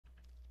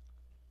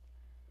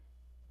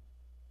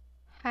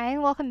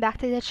and welcome back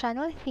to the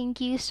channel.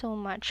 Thank you so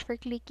much for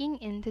clicking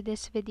into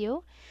this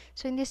video.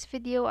 So in this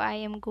video, I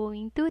am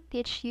going to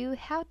teach you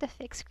how to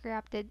fix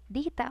corrupted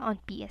data on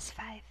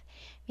PS5.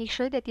 Make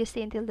sure that you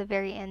stay until the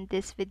very end of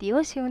this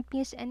video so you won't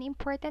miss any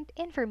important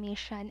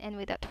information, and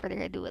without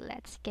further ado,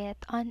 let's get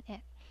on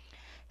it.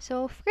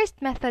 So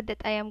first method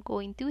that I am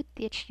going to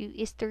teach you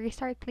is to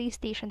restart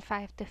PlayStation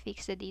 5 to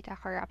fix the data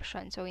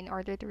corruption. So in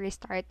order to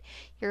restart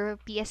your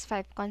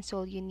PS5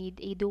 console, you need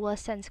a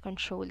DualSense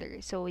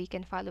controller. So you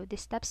can follow the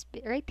steps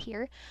right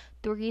here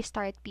to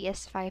restart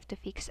PS5 to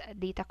fix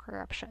data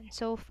corruption.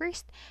 So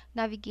first,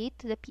 navigate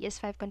to the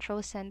PS5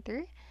 Control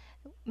Center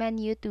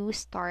menu to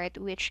start,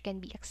 which can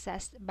be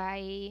accessed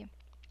by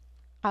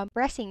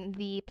pressing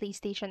the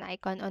PlayStation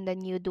icon on the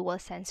new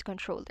DualSense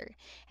controller.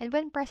 And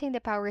when pressing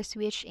the power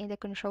switch in the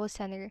control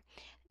center,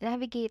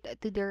 navigate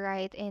to the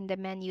right in the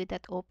menu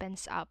that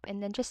opens up,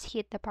 and then just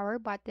hit the power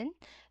button,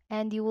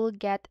 and you will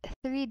get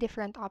three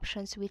different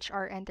options, which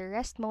are enter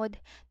rest mode,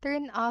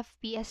 turn off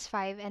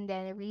PS5, and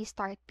then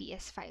restart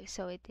PS5.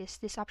 So it is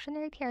this option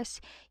right here, as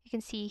you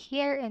can see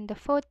here in the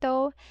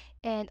photo,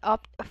 and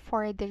opt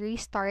for the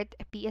restart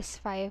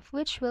PS5,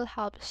 which will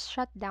help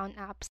shut down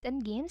apps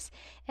and games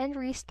and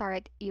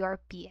restart your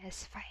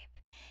PS5.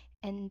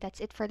 And that's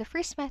it for the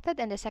first method.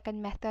 And the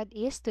second method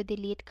is to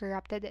delete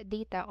corrupted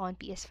data on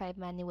PS5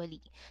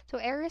 manually. So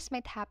errors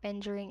might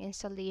happen during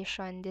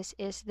installation. This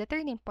is the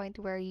turning point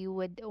where you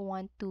would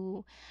want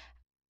to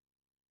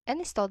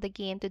uninstall the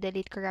game to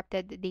delete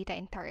corrupted data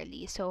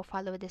entirely. So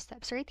follow the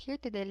steps right here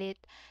to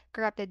delete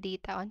corrupted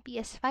data on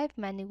PS5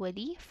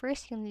 manually.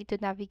 First, you'll need to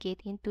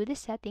navigate into the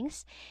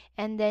settings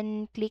and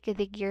then click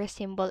the gear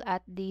symbol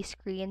at the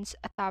screen's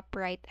top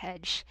right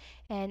edge.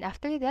 And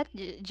after that,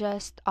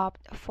 just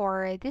opt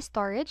for the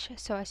storage.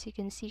 So as you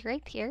can see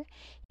right here,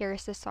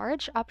 here's the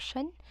storage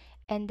option,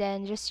 and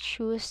then just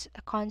choose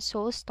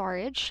console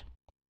storage.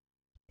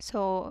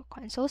 So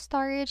console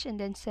storage, and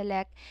then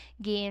select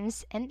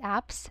games and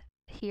apps.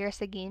 Here's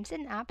the games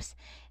and apps,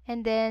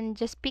 and then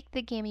just pick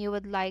the game you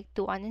would like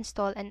to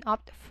uninstall and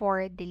opt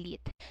for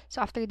delete.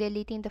 So after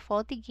deleting the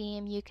faulty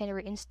game, you can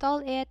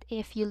reinstall it.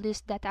 If you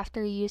lose that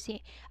after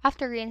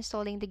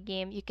reinstalling the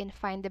game, you can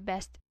find the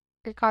best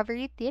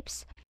recovery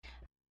tips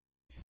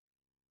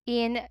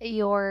in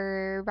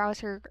your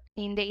browser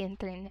in the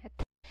internet.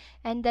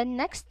 And then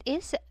next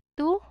is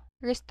to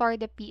restore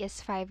the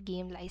PS5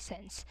 game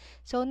license.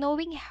 So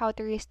knowing how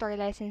to restore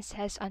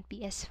licenses on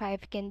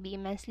PS5 can be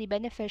immensely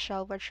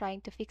beneficial when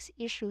trying to fix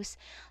issues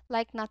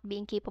like not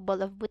being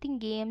capable of booting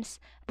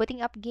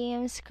up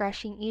games,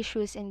 crashing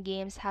issues in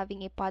games,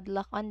 having a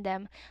padlock on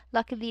them.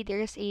 Luckily,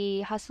 there's a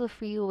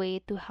hassle-free way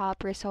to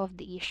help resolve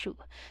the issue.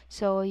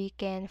 So you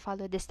can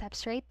follow the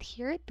steps right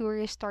here to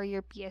restore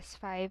your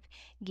PS5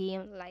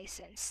 game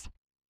license.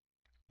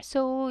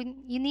 So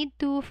you need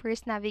to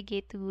first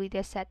navigate to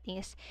the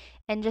settings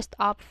and just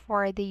opt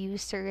for the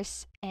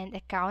users and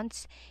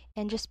accounts,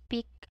 and just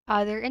pick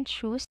other and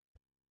choose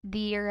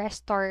the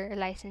restore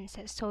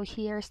licenses. So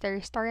here's the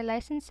restore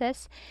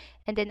licenses,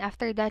 and then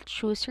after that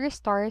choose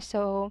restore.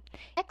 So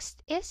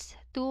next is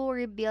to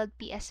rebuild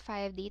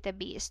PS5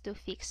 database to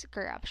fix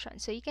corruption.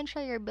 So you can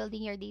try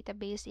rebuilding your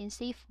database in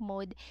safe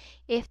mode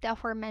if the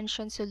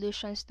aforementioned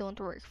solutions don't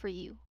work for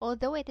you.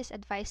 Although it is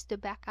advised to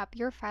back up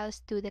your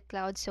files to the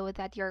cloud so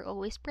that you're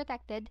always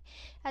protected,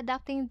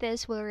 adopting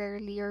this will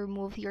rarely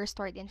remove your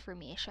stored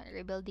information.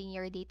 Rebuilding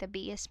your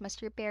database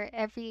must repair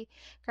every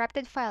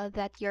corrupted file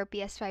that your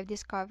PS5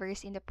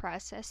 discovers in the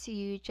process.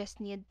 You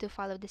just need to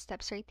follow the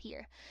steps right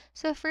here.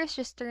 So first,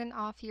 just turn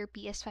off your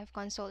PS5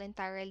 console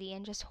entirely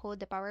and just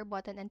hold the power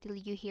button until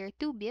you hear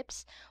two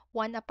beeps,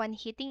 one upon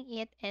hitting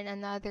it and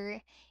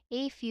another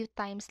a few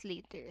times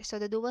later. So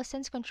the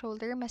DualSense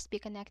controller must be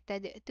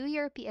connected to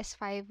your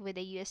PS5 with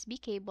a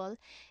USB cable,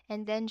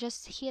 and then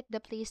just hit the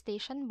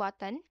PlayStation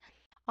button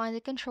on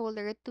the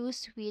controller to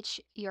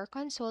switch your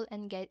console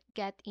and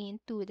get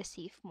into the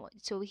safe mode.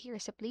 So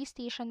here's a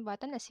PlayStation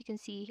button, as you can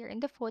see here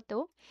in the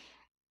photo,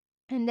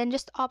 and then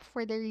just opt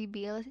for the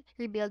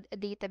rebuild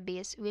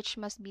database, which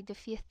must be the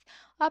fifth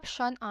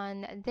option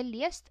on the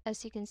list,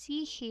 as you can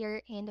see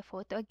here in the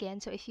photo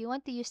again. So if you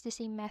want to use the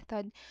same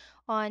method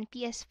on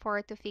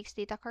PS4 to fix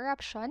data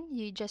corruption,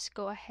 you just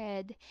go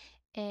ahead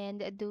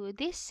and do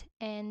this.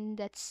 And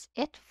that's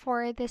it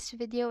for this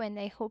video, and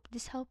I hope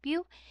this helped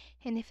you.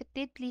 And if it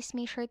did, please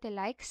make sure to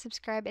like,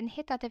 subscribe, and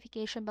hit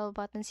notification bell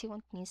button so you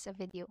won't miss a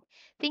video.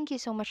 Thank you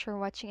so much for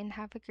watching, and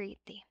have a great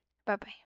day. Bye bye.